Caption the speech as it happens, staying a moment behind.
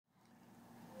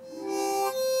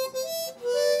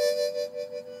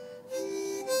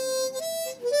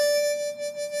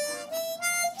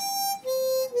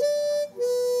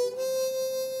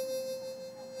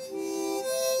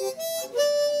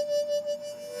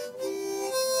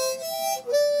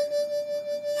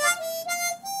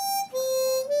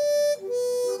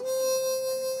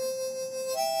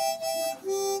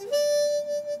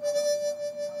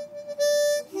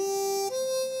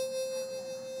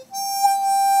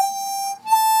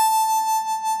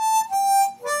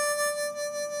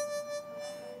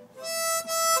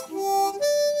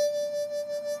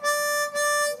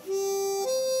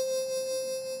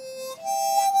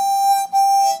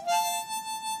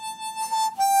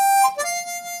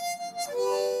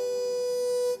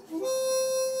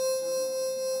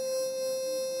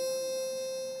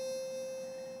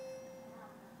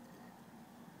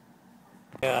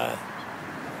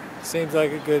Seems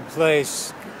like a good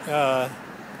place,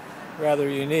 rather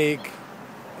unique.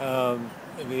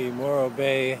 The Morro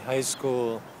Bay High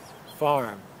School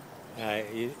farm.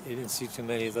 You didn't see too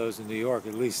many of those in New York,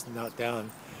 at least not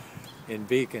down in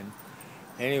Beacon.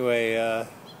 Anyway,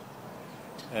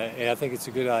 I think it's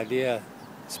a good idea,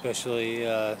 especially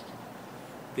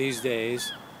these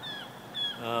days.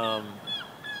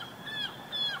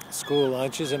 School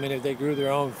lunches, I mean, if they grew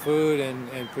their own food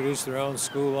and produced their own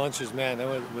school lunches, man,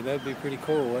 that'd be pretty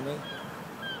cool, wouldn't it?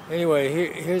 Anyway,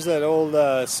 here's that old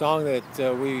song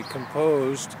that we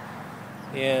composed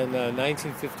in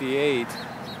 1958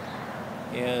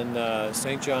 in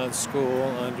St. John's School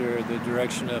under the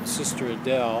direction of Sister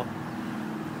Adele,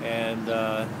 and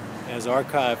as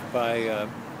archived by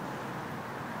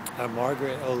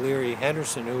Margaret O'Leary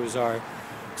Henderson, who was our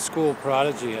school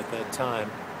prodigy at that time.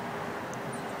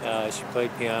 She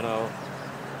played piano,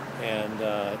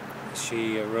 and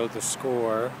she wrote the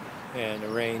score and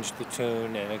arranged the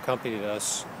tune and accompanied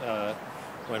us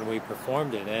when we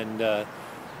performed it. And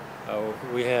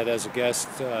we had as a guest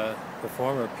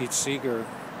performer Pete Seeger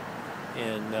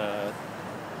in that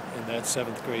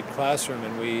 7th grade classroom,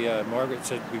 and Margaret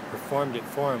said we performed it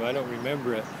for him. I don't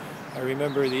remember it. I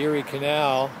remember the Erie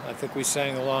Canal. I think we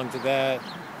sang along to that.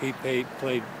 Pete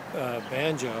played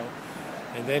banjo,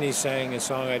 and then he sang a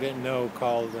song I didn't know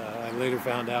called, I later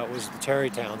found out was the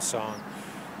Tarrytown song.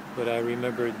 But I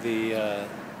remembered the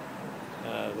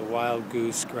wild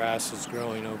goose grass is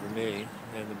growing over me,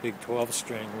 and the big 12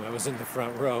 string when I was in the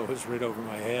front row was right over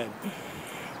my head.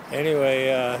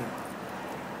 Anyway,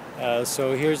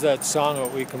 so here's that song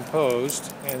that we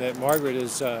composed and that Margaret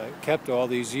has kept all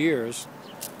these years.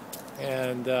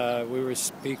 And we were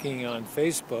speaking on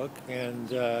Facebook,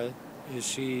 and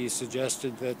she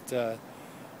suggested that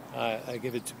I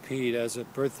give it to Pete as a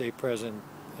birthday present.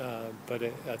 But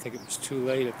I think it was too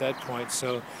late at that point,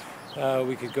 so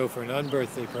we could go for an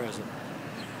unbirthday present.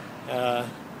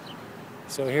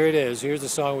 So here it is. Here's the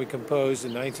song we composed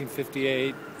in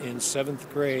 1958 in 7th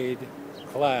grade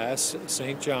class,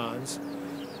 St. John's.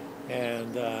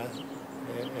 And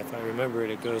if I remember it,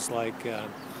 it goes like,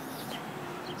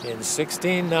 in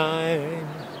 1609,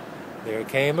 there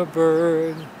came a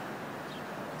bird,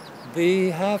 the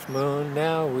half moon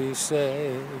now we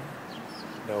say.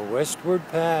 No westward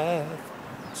path,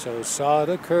 so sought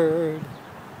occurred,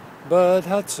 but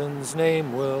Hudson's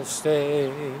name will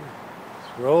stay.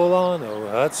 Roll on, O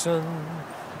Hudson,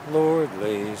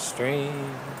 lordly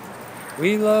stream.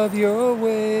 We love your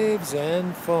waves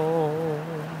and foam.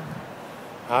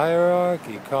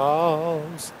 Hierarchy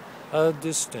calls a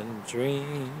distant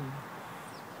dream.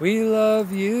 We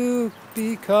love you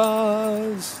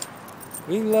because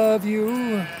we love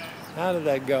you. How did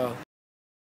that go?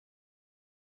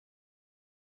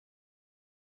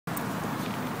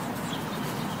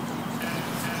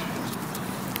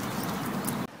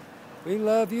 We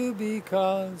love you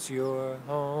because you're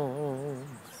home.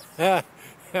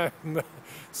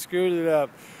 Screwed it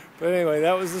up. But anyway,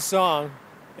 that was the song.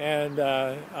 And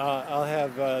I'll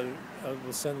have,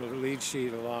 we'll send the lead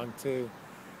sheet along too.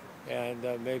 And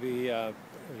maybe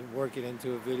work it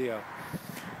into a video.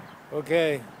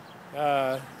 Okay.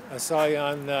 I saw you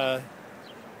on the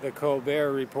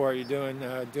Colbert Report.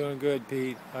 You're doing good,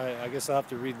 Pete. I guess I'll have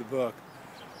to read the book.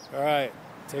 All right.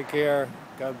 Take care.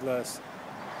 God bless.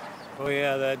 Oh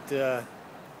yeah, that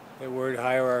word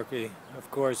hierarchy. Of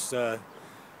course, a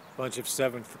bunch of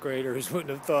 7th graders wouldn't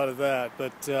have thought of that,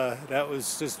 but that was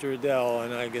Sister Adele,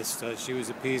 and I guess she was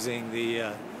appeasing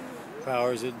the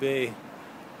powers that be.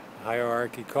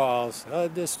 Hierarchy calls a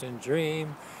distant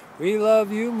dream. We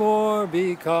love you more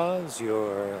because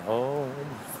you're home.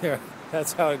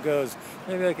 That's how it goes.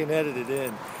 Maybe I can edit it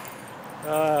in.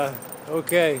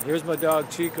 Okay, here's my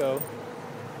dog Chico.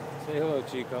 Say hello,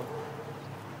 Chico.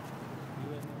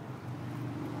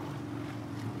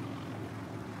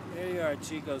 There you are,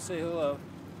 Chico. Say hello.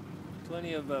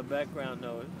 Plenty of background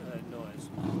noise.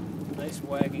 Nice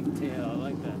wagging tail. I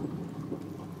like that.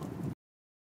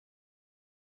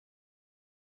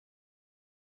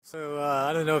 So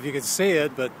I don't know if you can see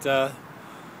it, but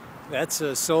that's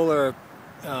a solar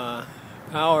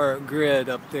power grid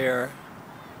up there,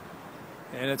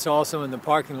 and it's also in the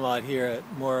parking lot here at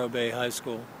Morro Bay High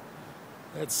School.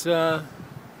 It's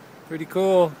pretty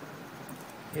cool.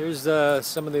 Here's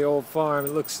some of the old farm.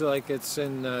 It looks like it's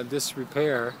in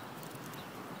disrepair.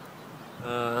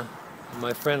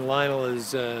 My friend Lionel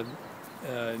is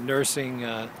nursing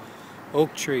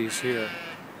oak trees here.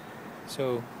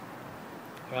 So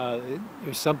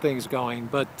there's some things going,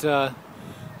 but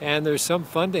and there's some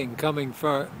funding coming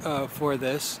for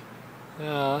this.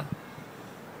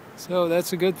 So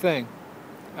that's a good thing.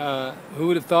 Who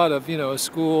would have thought of, a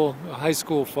high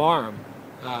school farm?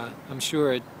 I'm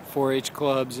sure at 4-H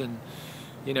clubs and,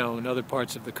 in other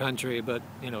parts of the country, but,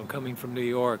 coming from New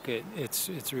York,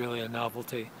 it's really a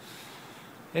novelty.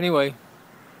 Anyway,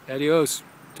 adios.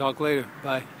 Talk later.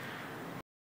 Bye.